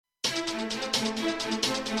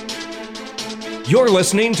You're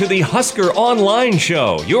listening to the Husker Online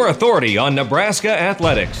Show, your authority on Nebraska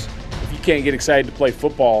athletics. If you can't get excited to play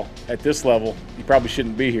football at this level, you probably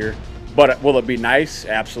shouldn't be here. But will it be nice?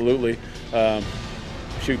 Absolutely.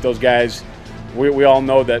 Shoot, those guys, we all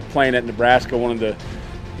know that playing at Nebraska, one of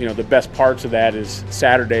the best parts of that is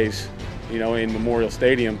Saturdays, in Memorial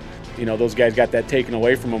Stadium. Those guys got that taken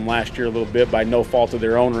away from them last year a little bit by no fault of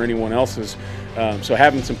their own or anyone else's. So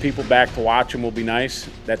having some people back to watch them will be nice.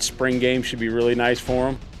 That spring game should be really nice for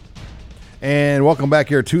them. And welcome back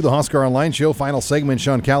here to the Husker Online Show. Final segment,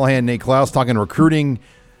 Sean Callahan, Nate Klaus talking recruiting.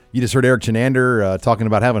 You just heard Eric Chenander talking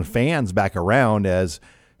about having fans back around, as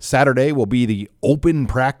Saturday will be the open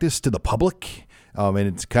practice to the public. And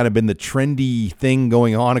it's kind of been the trendy thing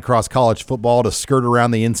going on across college football to skirt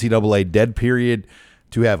around the NCAA dead period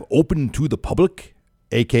to have open to the public,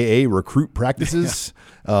 a.k.a. recruit practices.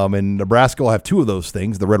 And Nebraska will have two of those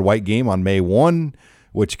things, the red-white game on May 1,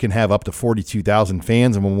 which can have up to 42,000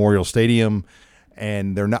 fans in Memorial Stadium.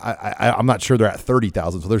 And they're not. I'm not sure they're at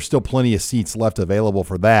 30,000, so there's still plenty of seats left available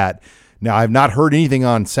for that. Now, I've not heard anything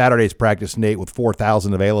on Saturday's practice, Nate, with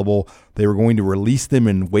 4,000 available. They were going to release them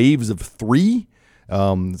in waves of 3.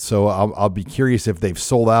 So I'll be curious if they've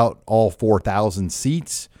sold out all 4,000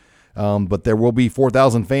 seats. But there will be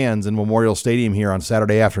 4,000 fans in Memorial Stadium here on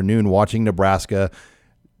Saturday afternoon watching Nebraska.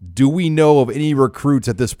 Do we know of any recruits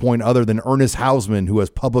at this point other than Ernest Hausman, who has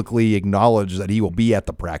publicly acknowledged that he will be at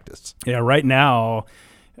the practice? Yeah, right now,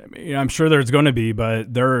 I'm sure there's going to be,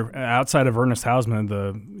 but they're outside of Ernest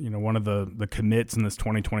Hausman, one of the commits in this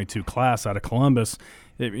 2022 class out of Columbus.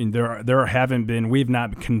 There haven't been. We've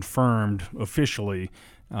not confirmed officially,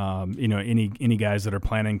 any guys that are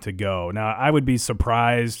planning to go. Now, I would be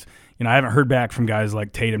surprised. I haven't heard back from guys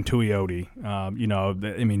like Tatum Tuioti.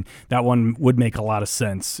 That one would make a lot of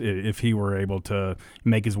sense if he were able to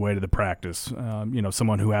make his way to the practice.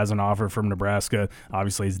 Someone who has an offer from Nebraska.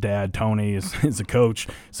 Obviously, his dad, Tony, is a coach.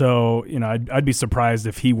 So, I'd be surprised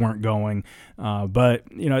if he weren't going. But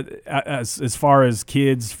as far as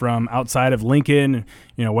kids from outside of Lincoln,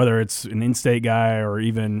 whether it's an in-state guy or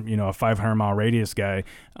even, a 500-mile radius guy,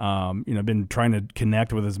 been trying to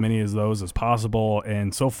connect with as many of those as possible.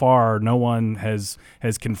 And so far, no one has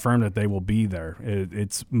confirmed that they will be there.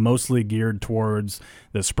 It's mostly geared towards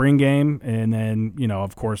the spring game. And then,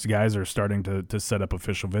 of course, guys are starting to set up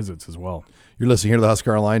official visits as well. You're listening here to the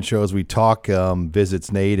Husker Online Show as we talk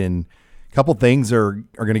visits, Nate, and a couple things are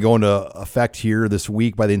going to go into effect here this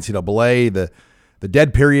week by the NCAA. The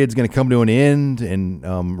dead period is going to come to an end,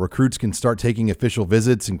 and recruits can start taking official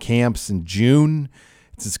visits and camps in June.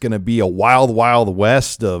 It's going to be a wild, wild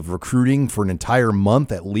west of recruiting for an entire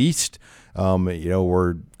month at least.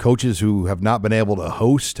 Where coaches who have not been able to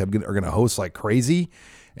host are going to host like crazy.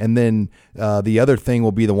 And then the other thing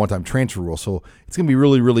will be the one-time transfer rule. So it's going to be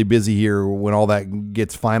really, really busy here when all that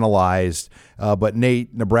gets finalized. But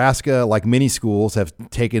Nate, Nebraska, like many schools, have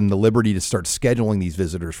taken the liberty to start scheduling these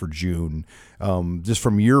visitors for June. Just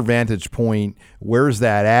from your vantage point, where's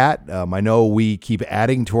that at? I know we keep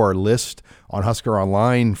adding to our list on Husker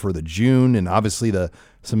Online for the June, and obviously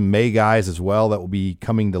some May guys as well that will be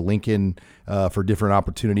coming to Lincoln for different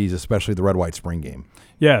opportunities, especially the red-white spring game.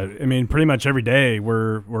 Yeah, pretty much every day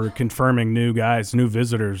we're confirming new guys, new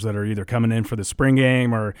visitors that are either coming in for the spring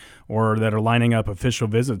game or that are lining up official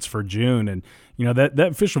visits for June. And that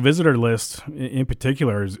official visitor list in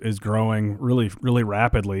particular is growing really, really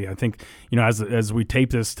rapidly. I think as we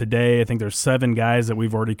tape this today, I think there's 7 guys that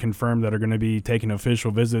we've already confirmed that are going to be taking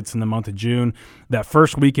official visits in the month of June. That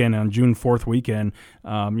first weekend, on June 4th weekend,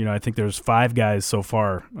 I think there's 5 guys so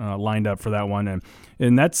far lined up for that one.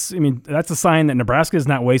 And that's a sign that Nebraska is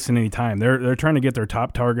not wasting any time. They're trying to get their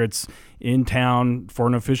top targets in town for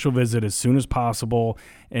an official visit as soon as possible.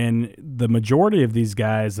 And the majority of these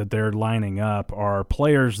guys that they're lining up are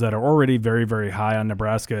players that are already very, very high on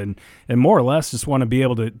Nebraska and more or less just want to be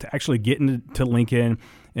able to actually get into Lincoln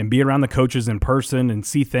and be around the coaches in person and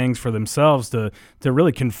see things for themselves to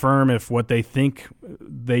really confirm if what they think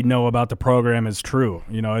they know about the program is true.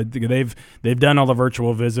 They've done all the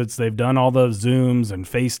virtual visits, they've done all the Zooms and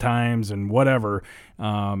FaceTimes and whatever.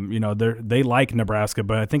 They like Nebraska,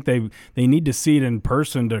 but I think they need to see it in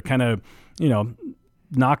person to kind of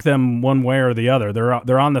knock them one way or the other.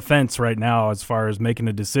 They're on the fence right now as far as making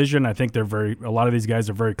a decision. I think a lot of these guys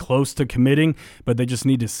are very close to committing, but they just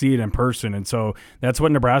need to see it in person. And so that's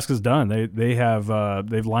what Nebraska's done.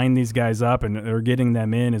 They've lined these guys up and they're getting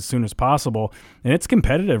them in as soon as possible. And it's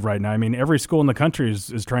competitive right now. I mean, every school in the country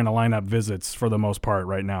is trying to line up visits for the most part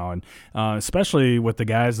right now, and especially with the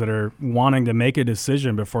guys that are wanting to make a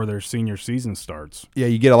decision before their senior season starts. Yeah,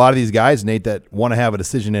 you get a lot of these guys, Nate, that want to have a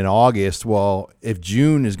decision in August. Well, if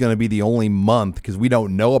June is going to be the only month because we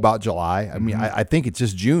don't know about July, I mean, I think it's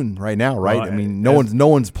just June right now, right? Well, I mean, no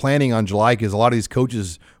one's planning on July because a lot of these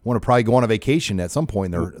coaches want to probably go on a vacation at some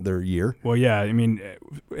point in their year. Well, yeah, I mean,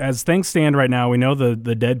 as things stand right now, we know the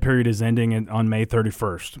dead period is ending on May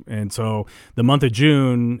 31st, and so the month of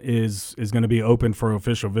June is going to be open for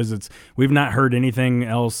official visits. We've not heard anything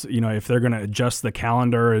else, if they're going to adjust the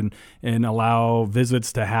calendar and allow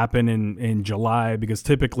visits to happen in July, because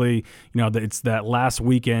typically, it's that last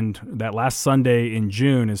weekend, that last Sunday in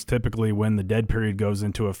June is typically when the dead period goes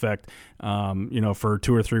into effect, for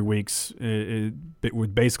 2 or 3 weeks. It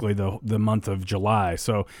would basically the month of July,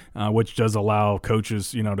 so which does allow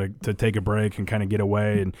coaches, to take a break and kind of get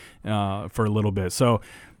away and for a little bit. So,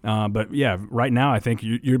 but yeah, right now I think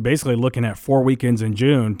you're basically looking at 4 weekends in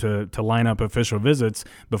June to line up official visits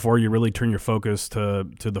before you really turn your focus to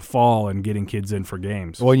the fall and getting kids in for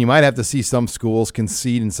games. Well, you might have to see some schools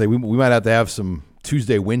concede and say we might have to have some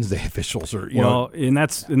Tuesday, Wednesday officials, or and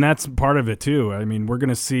that's part of it too. I mean, we're going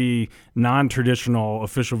to see non-traditional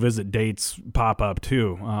official visit dates pop up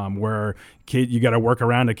too, where you got to work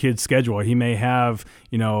around a kid's schedule. He may have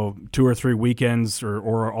 2 or 3 weekends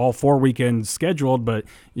or all 4 weekends scheduled, but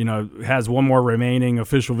has one more remaining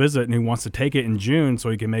official visit and he wants to take it in June so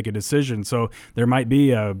he can make a decision. So there might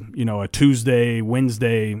be a Tuesday,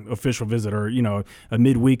 Wednesday official visit, or a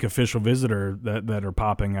midweek official visitor that are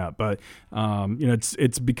popping up. But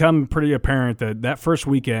it's become pretty apparent that first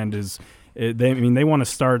weekend is. They want to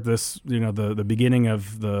start this, the beginning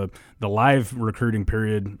of the live recruiting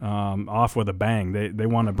period off with a bang. They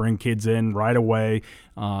want to bring kids in right away,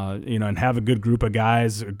 and have a good group of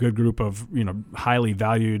guys, a good group of highly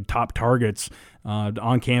valued top targets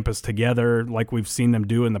on campus together, like we've seen them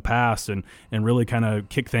do in the past, and really kind of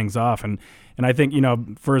kick things off. And I think,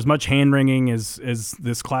 for as much hand-wringing as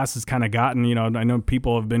this class has kind of gotten, I know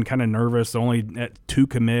people have been kind of nervous, only at 2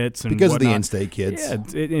 commits. And because whatnot. Of the in-state kids.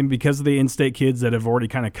 Yeah, and because of the in-state kids that have already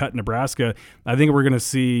kind of cut Nebraska, I think we're going to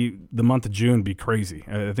see the month of June be crazy.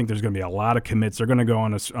 I think there's going to be a lot of commits. They're going to go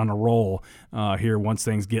on a roll here once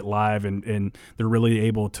things get live, and they're really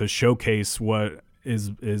able to showcase what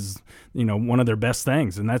is one of their best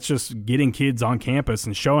things, and that's just getting kids on campus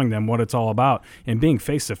and showing them what it's all about and being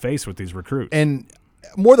face to face with these recruits. And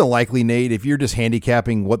more than likely, Nate, if you're just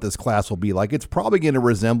handicapping what this class will be like, it's probably going to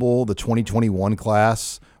resemble the 2021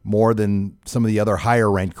 class more than some of the other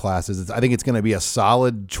higher ranked classes. I think it's going to be a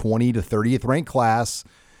solid 20 to 30th ranked class.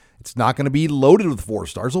 It's not going to be loaded with 4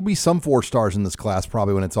 stars. There'll be some 4 stars in this class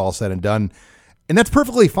probably when it's all said and done. And that's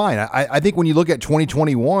perfectly fine. I think when you look at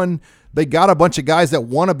 2021, they got a bunch of guys that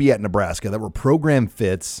want to be at Nebraska, that were program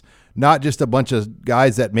fits, not just a bunch of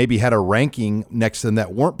guys that maybe had a ranking next to them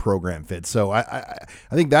that weren't program fits. So I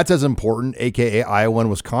think that's as important, a.k.a. Iowa and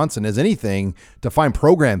Wisconsin, as anything, to find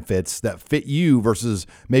program fits that fit you versus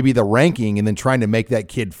maybe the ranking and then trying to make that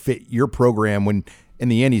kid fit your program when in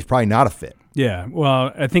the end he's probably not a fit. Yeah,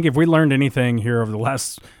 well, I think if we learned anything here over the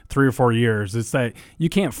last 3 or 4 years, it's that you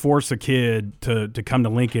can't force a kid to come to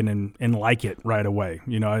Lincoln and like it right away.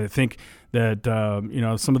 I think that,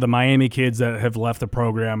 some of the Miami kids that have left the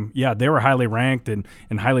program, yeah, they were highly ranked and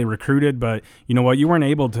highly recruited, but you know what? You weren't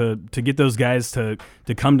able to get those guys to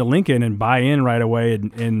come to Lincoln and buy in right away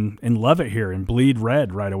and love it here and bleed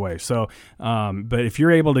red right away. So, but if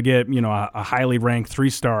you're able to get, a highly ranked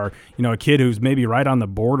 3-star, a kid who's maybe right on the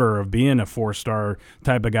border of being a 4-star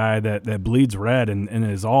type of guy that bleeds red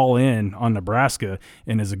and is all in on Nebraska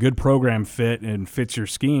and is a good program fit and fits your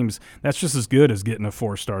schemes, that's just as good as getting a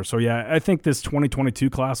 4-star. So, yeah, I think this 2022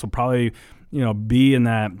 class will probably be in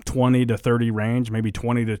that 20 to 30 range, maybe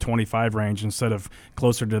 20 to 25 range instead of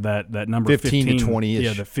closer to that number 15 to 20-ish.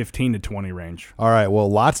 Yeah, the 15 to 20 range. All right, well,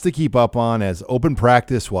 lots to keep up on as open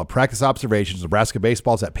practice, practice observations. Nebraska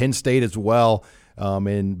baseball's at Penn State as well,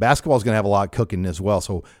 and basketball's going to have a lot cooking as well.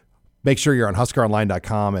 So make sure you're on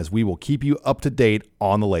HuskerOnline.com as we will keep you up to date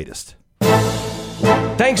on the latest.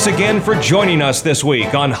 Thanks again for joining us this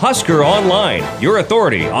week on Husker Online, your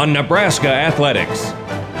authority on Nebraska athletics.